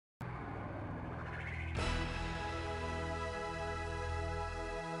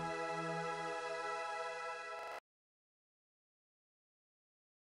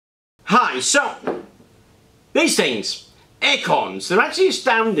Hi, so these things, acorns, they're actually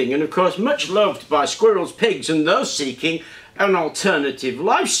astounding and of course much loved by squirrels, pigs and those seeking an alternative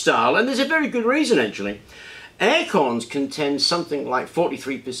lifestyle, and there's a very good reason actually. Acorns contain something like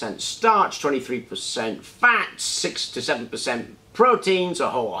 43% starch, 23% fat, 6 to 7% proteins, a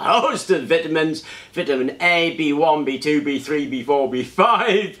whole host of vitamins, vitamin A, B1, B2, B3, B4,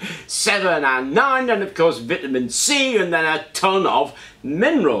 B5, 7 and 9, and of course vitamin C, and then a ton of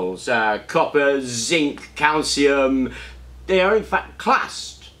minerals, copper, zinc, calcium. They are in fact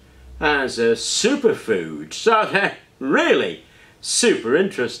classed as a superfood, so they're really super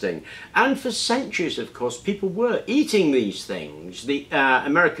interesting. And for centuries, of course, people were eating these things. The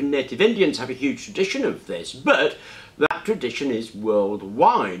American native Indians have a huge tradition of this, but that tradition is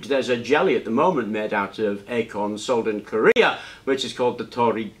worldwide. There's a jelly at the moment made out of acorns sold in Korea, which is called the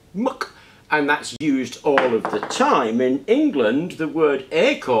tori muk, and that's used all of the time. In England, the word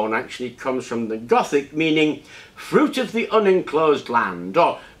acorn actually comes from the Gothic, meaning fruit of the unenclosed land,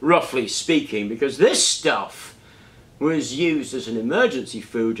 or roughly speaking, because this stuff was used as an emergency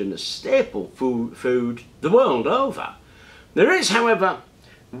food and a staple food the world over. There is, however,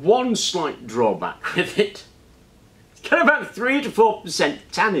 one slight drawback with it. It's got about 3 to 4%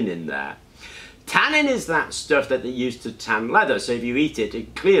 tannin in there. Tannin is that stuff that they use to tan leather, so if you eat it,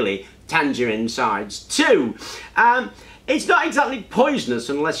 it clearly tans your insides too. It's not exactly poisonous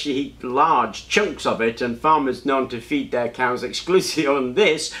unless you eat large chunks of it, and farmers known to feed their cows exclusively on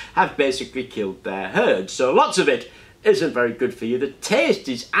this have basically killed their herds. So lots of it isn't very good for you. The taste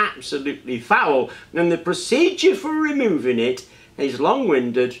is absolutely foul, and the procedure for removing it is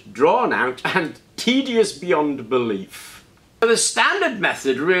long-winded, drawn out and tedious beyond belief. The standard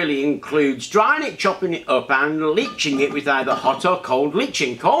method really includes drying it, chopping it up and leaching it with either hot or cold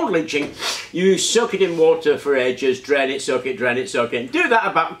leaching. Cold leaching, you soak it in water for ages, drain it, soak it, drain it, soak it. Do that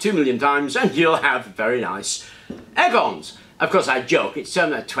about 2 million times and you'll have very nice acorns. Of course, I joke, it's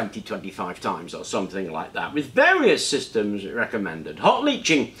somewhere 20-25 times or something like that, with various systems recommended. Hot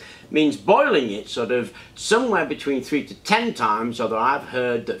leaching means boiling it sort of somewhere between 3 to 10 times, although I've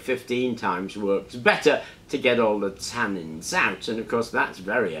heard that 15 times works better to get all the tannins out, and of course that's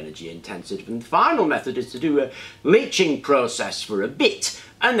very energy intensive. And the final method is to do a leaching process for a bit,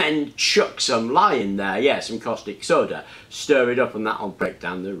 and then chuck some lye in there, yeah, some caustic soda, stir it up, and that'll break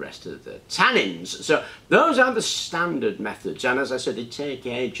down the rest of the tannins. So those are the standard methods, and as I said, they take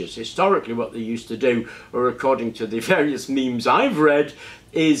ages. Historically what they used to do, or according to the various memes I've read,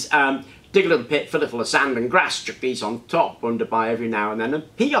 is dig a little pit, fill it full of sand and grass, chuck these on top, underby every now and then,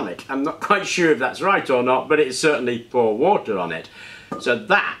 and pee on it. I'm not quite sure if that's right or not, but it's certainly pour water on it. So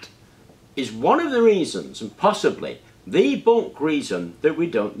that is one of the reasons, and possibly the bulk reason, that we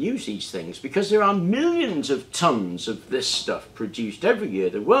don't use these things, because there are millions of tons of this stuff produced every year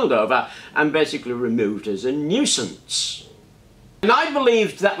the world over and basically removed as a nuisance. And I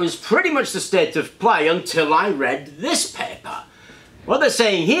believed that was pretty much the state of play until I read this paper. What they're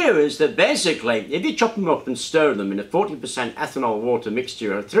saying here is that basically, if you chop them up and stir them in a 40% ethanol water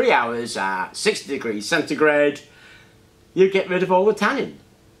mixture of 3 hours at 60 degrees centigrade, you get rid of all the tannin.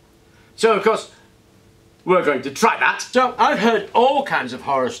 So of course, we're going to try that. So I've heard all kinds of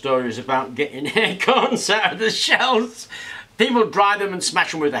horror stories about getting acorns out of the shells. People dry them and smash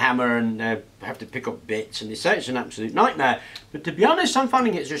them with a hammer and have to pick up bits, and they say it's an absolute nightmare. But to be honest, I'm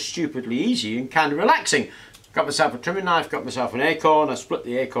finding it just stupidly easy and kind of relaxing. Got myself a trimming knife, got myself an acorn, I split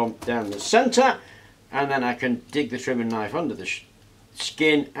the acorn down the centre, and then I can dig the trimming knife under the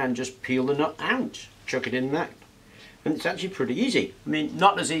skin and just peel the nut out, chuck it in there. And it's actually pretty easy. I mean,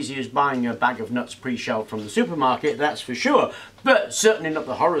 not as easy as buying a bag of nuts pre-shelled from the supermarket, that's for sure, but certainly not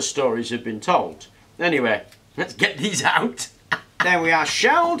the horror stories have been told. Anyway, let's get these out. There we are,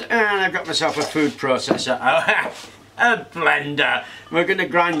 shelled, and I've got myself a food processor. A blender. We're going to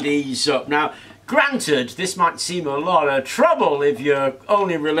grind these up. Now, granted, this might seem a lot of trouble if your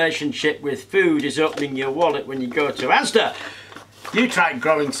only relationship with food is opening your wallet when you go to Asda. You try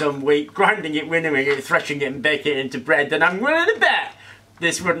growing some wheat, grinding it, winnowing it, threshing it and baking it into bread, then I'm willing to bet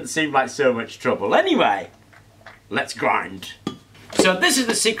this wouldn't seem like so much trouble. Anyway, let's grind. So this is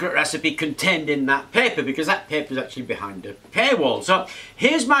the secret recipe contained in that paper, because that paper is actually behind a paywall. So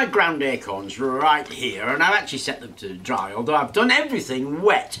here's my ground acorns right here, and I've actually set them to dry, although I've done everything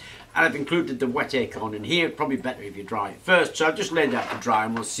wet. And I've included the wet acorn in here. Probably better if you dry it first. So I've just laid that to dry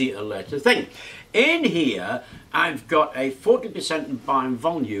and we'll see at a later thing. In here, I've got a 40% by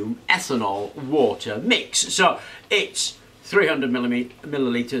volume ethanol water mix. So it's 300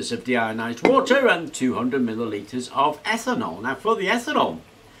 millilitres of deionized water and 200 millilitres of ethanol. Now for the ethanol,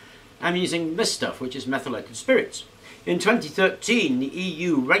 I'm using this stuff, which is methylated spirits. In 2013, the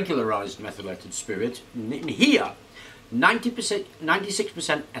EU regularised methylated spirit. In here, 96%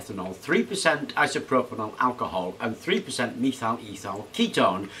 ethanol, 3% isopropanol alcohol, and 3% methyl ethyl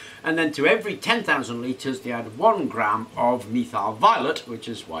ketone. And then to every 10,000 litres, they add 1 gram of methyl violet, which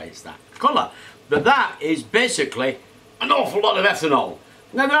is why it's that colour. But that is basically an awful lot of ethanol.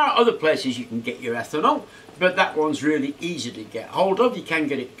 Now, there are other places you can get your ethanol, but that one's really easy to get hold of. You can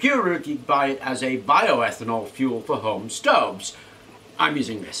get it pure, you can buy it as a bioethanol fuel for home stoves. I'm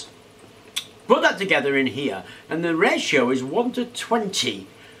using this. Put that together in here, and the ratio is 1 to 20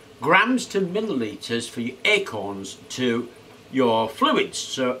 grams to millilitres for your Acorns to your fluids.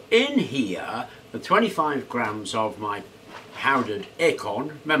 So in here, the 25 grams of my powdered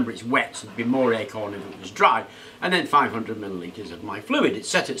Acorn, remember it's wet, so there'd be more Acorn if it was dry, and then 500 millilitres of my fluid. It's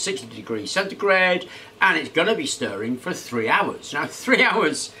set at 60 degrees centigrade, and it's going to be stirring for 3 hours. Now, 3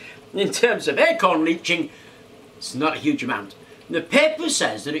 hours in terms of Acorn leaching, it's not a huge amount. The paper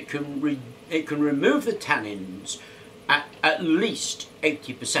says that it can remove the tannins at least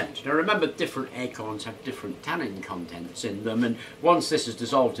 80%. Now remember, different Acorns have different tannin contents in them, and once this is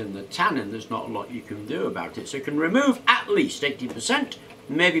dissolved in the tannin, there's not a lot you can do about it. So it can remove at least 80%,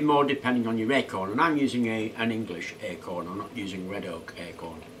 maybe more depending on your Acorn, and I'm using an English Acorn, I'm not using red oak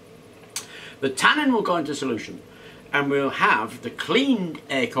Acorn. The tannin will go into solution, and we'll have the cleaned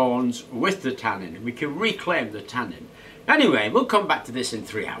Acorns with the tannin. We can reclaim the tannin. Anyway, we'll come back to this in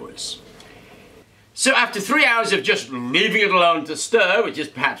 3 hours. So after 3 hours of just leaving it alone to stir, which is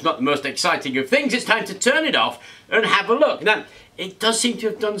perhaps not the most exciting of things, it's time to turn it off and have a look. Now, it does seem to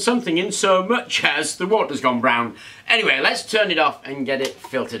have done something in so much as the water's gone brown. Anyway, let's turn it off and get it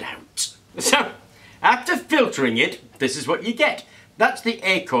filtered out. So, after filtering it, this is what you get. That's the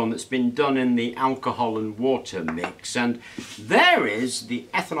Acorn that's been done in the alcohol and water mix, and there is the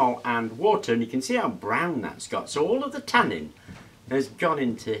ethanol and water, and you can see how brown that's got. So all of the tannin has gone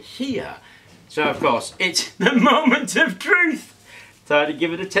into here. So of course, it's the moment of truth. Time to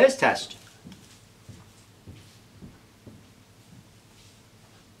give it a taste test.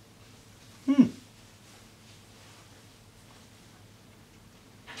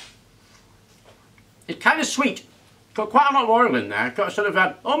 It's kind of sweet. Got quite a lot of oil in there. Got a sort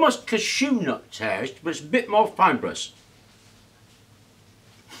of almost cashew nut taste, but it's a bit more fibrous.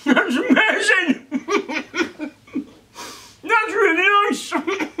 That's amazing! That's really nice!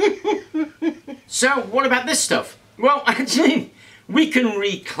 So, what about this stuff? Well, actually, we can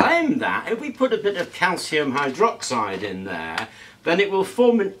reclaim that. If we put a bit of calcium hydroxide in there, then it will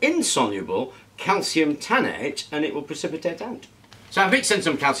form an insoluble calcium tannate and it will precipitate out. So I've mixed in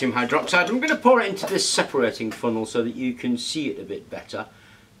some calcium hydroxide. I'm going to pour it into this separating funnel so that you can see it a bit better,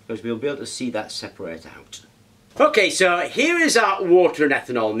 because we'll be able to see that separate out. Okay, so here is our water and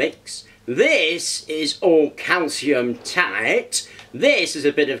ethanol mix. This is all calcium tannate. This is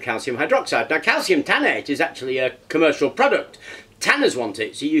a bit of calcium hydroxide. Now, calcium tannate is actually a commercial product. Tanners want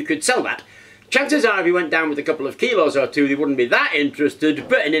it, so you could sell that. Chances are if you went down with a couple of kilos or two, they wouldn't be that interested,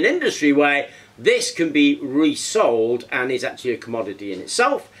 but in an industry way, this can be resold and is actually a commodity in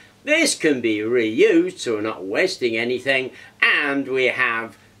itself. This can be reused, so we're not wasting anything, and we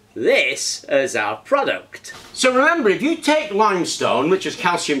have this as our product. So remember, if you take limestone, which is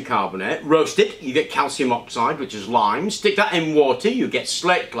calcium carbonate, roast it, you get calcium oxide, which is lime, stick that in water, you get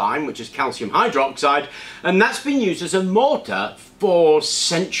slaked lime, which is calcium hydroxide, and that's been used as a mortar for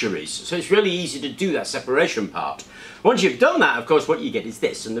centuries. So it's really easy to do that separation part. Once you've done that, of course, what you get is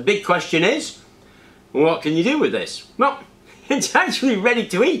this, and the big question is, what can you do with this? Well, it's actually ready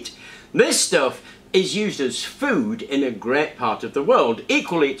to eat. This stuff is used as food in a great part of the world.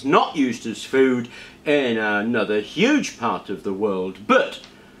 Equally, it's not used as food in another huge part of the world. But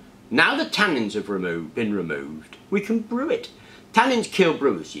now the tannins have been removed, we can brew it. Tannins kill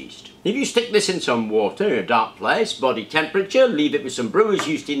brewer's yeast. If you stick this in some water in a dark place, body temperature, leave it with some brewer's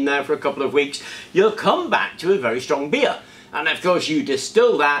yeast in there for a couple of weeks, you'll come back to a very strong beer. And of course you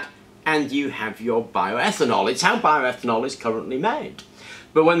distill that and you have your bioethanol. It's how bioethanol is currently made.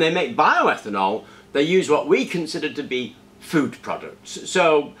 But when they make bioethanol, they use what we consider to be food products.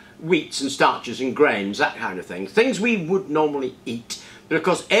 So wheats and starches and grains, that kind of thing. Things we would normally eat. But of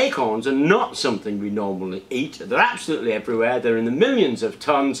course acorns are not something we normally eat. They're absolutely everywhere. They're in the millions of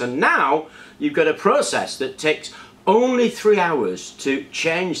tons. And now you've got a process that takes only 3 hours to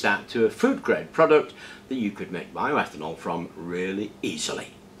change that to a food grade product that you could make bioethanol from really easily.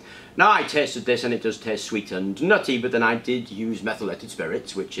 Now I tasted this and it does taste sweet and nutty, but then I did use methylated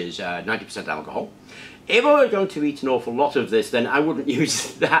spirits, which is 90% alcohol. If I were going to eat an awful lot of this, then I wouldn't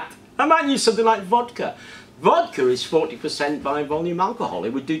use that. I might use something like vodka. Vodka is 40% by volume alcohol. It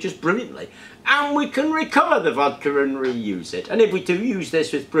would do just brilliantly. And we can recover the vodka and reuse it. And if we do use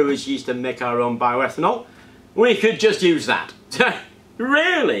this with brewer's yeast and make our own bioethanol, we could just use that.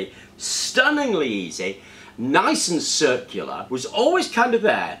 Really, stunningly easy, nice and circular, was always kind of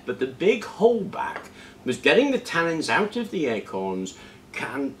there, but the big holdback was getting the tannins out of the acorns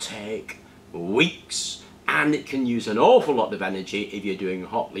can take weeks, and it can use an awful lot of energy if you're doing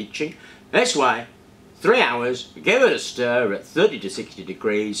hot leaching. This way, 3 hours, give it a stir at 30 to 60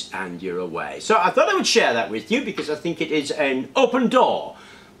 degrees and you're away. So I thought I would share that with you because I think it is an open door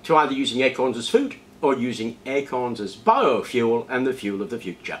to either using acorns as food or using acorns as biofuel and the fuel of the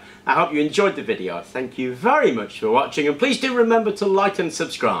future. I hope you enjoyed the video. Thank you very much for watching, and please do remember to like and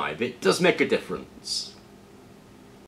subscribe. It does make a difference.